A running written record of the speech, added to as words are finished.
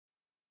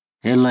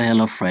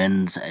Hello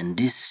friends. In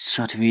this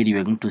short video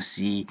we're going to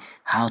see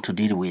how to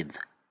deal with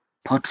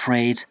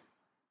portrait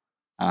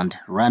and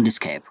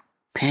landscape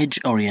page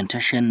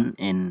orientation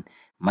in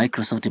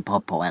Microsoft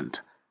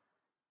PowerPoint.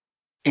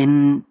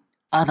 In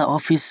other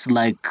office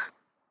like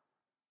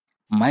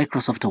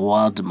Microsoft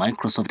Word,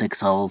 Microsoft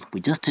Excel, we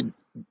just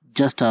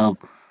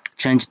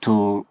change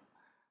to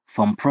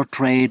from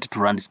portrait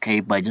to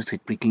landscape by just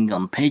clicking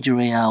on page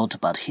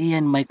layout, but here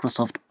in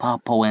Microsoft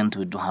PowerPoint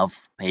we do have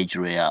page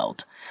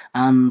layout,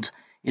 and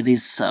it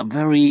is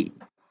very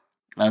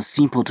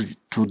simple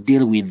to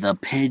deal with the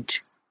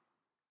page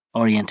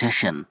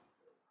orientation.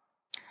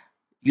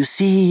 You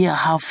see here I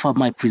have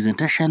my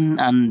presentation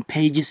and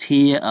pages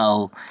here.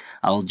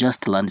 I'll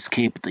just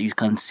landscape. You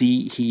can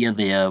see here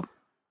they are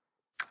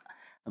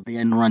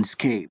in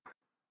landscape,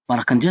 but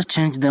I can just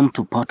change them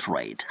to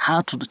portrait.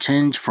 How to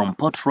change from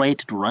portrait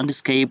to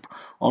landscape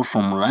or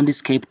from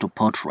landscape to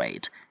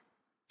portrait?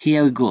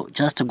 Here we go.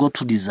 Just go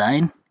to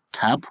design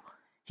tab.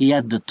 Here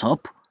at the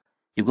top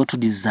you go to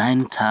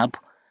design tab.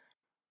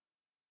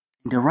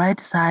 In the right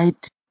side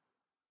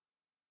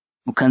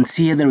you can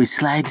see here there is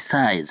slide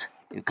size.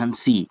 You can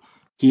see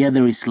here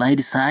there is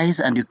slide size,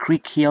 and you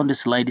click here on the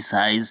slide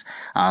size,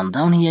 and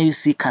down here you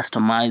see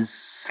customize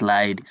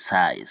slide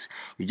size.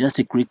 You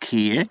just click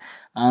here,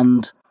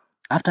 and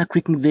after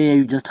clicking there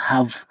you just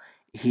have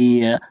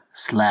here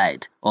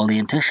slide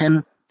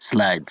orientation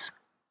slides,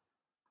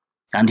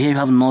 and here you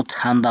have note,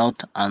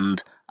 handout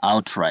and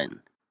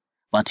outline,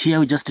 but here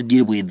we just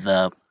deal with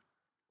the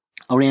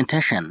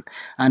orientation.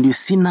 And you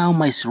see now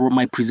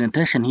my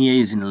presentation here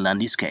is in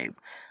landscape,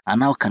 and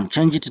now I can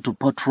change it to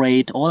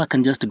portrait, or I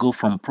can just go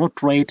from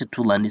portrait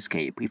to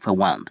landscape if I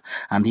want.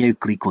 And here you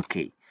click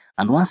OK,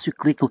 and once you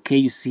click OK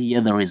you see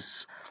here there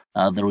is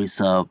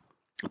a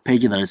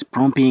page that is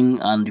prompting,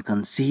 and you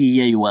can see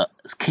here you are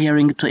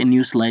scaling to a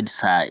new slide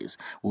size.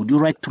 Would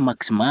you like to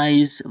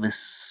maximize the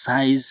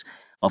size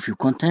of your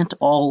content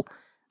or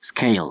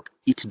scale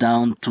it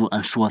down to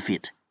ensure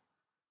fit?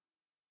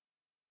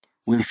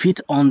 Will fit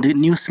on the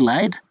new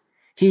slide?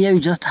 Here you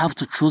just have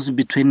to choose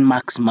between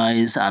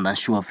maximize and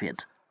ensure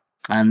fit,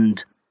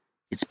 and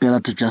it's better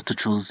to just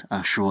choose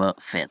ensure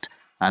fit.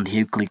 And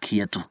here you click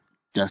here to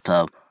just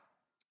to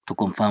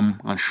confirm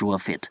ensure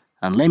fit,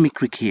 and let me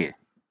click here,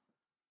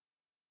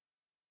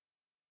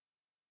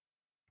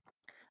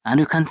 and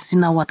you can see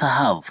now what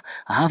I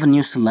have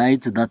new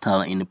slides that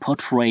are in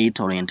portrait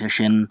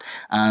orientation,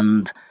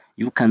 and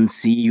you can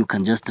see you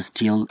can just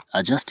still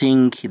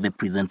adjusting the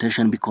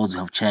presentation because you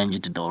have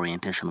changed the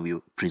orientation of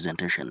your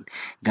presentation.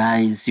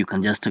 Guys, you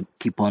can just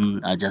keep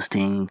on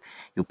adjusting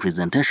your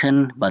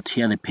presentation, but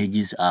here the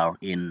pages are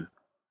in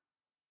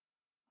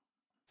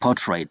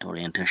portrait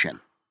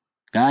orientation.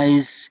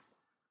 Guys,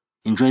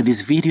 enjoy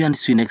this video and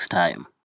see you next time.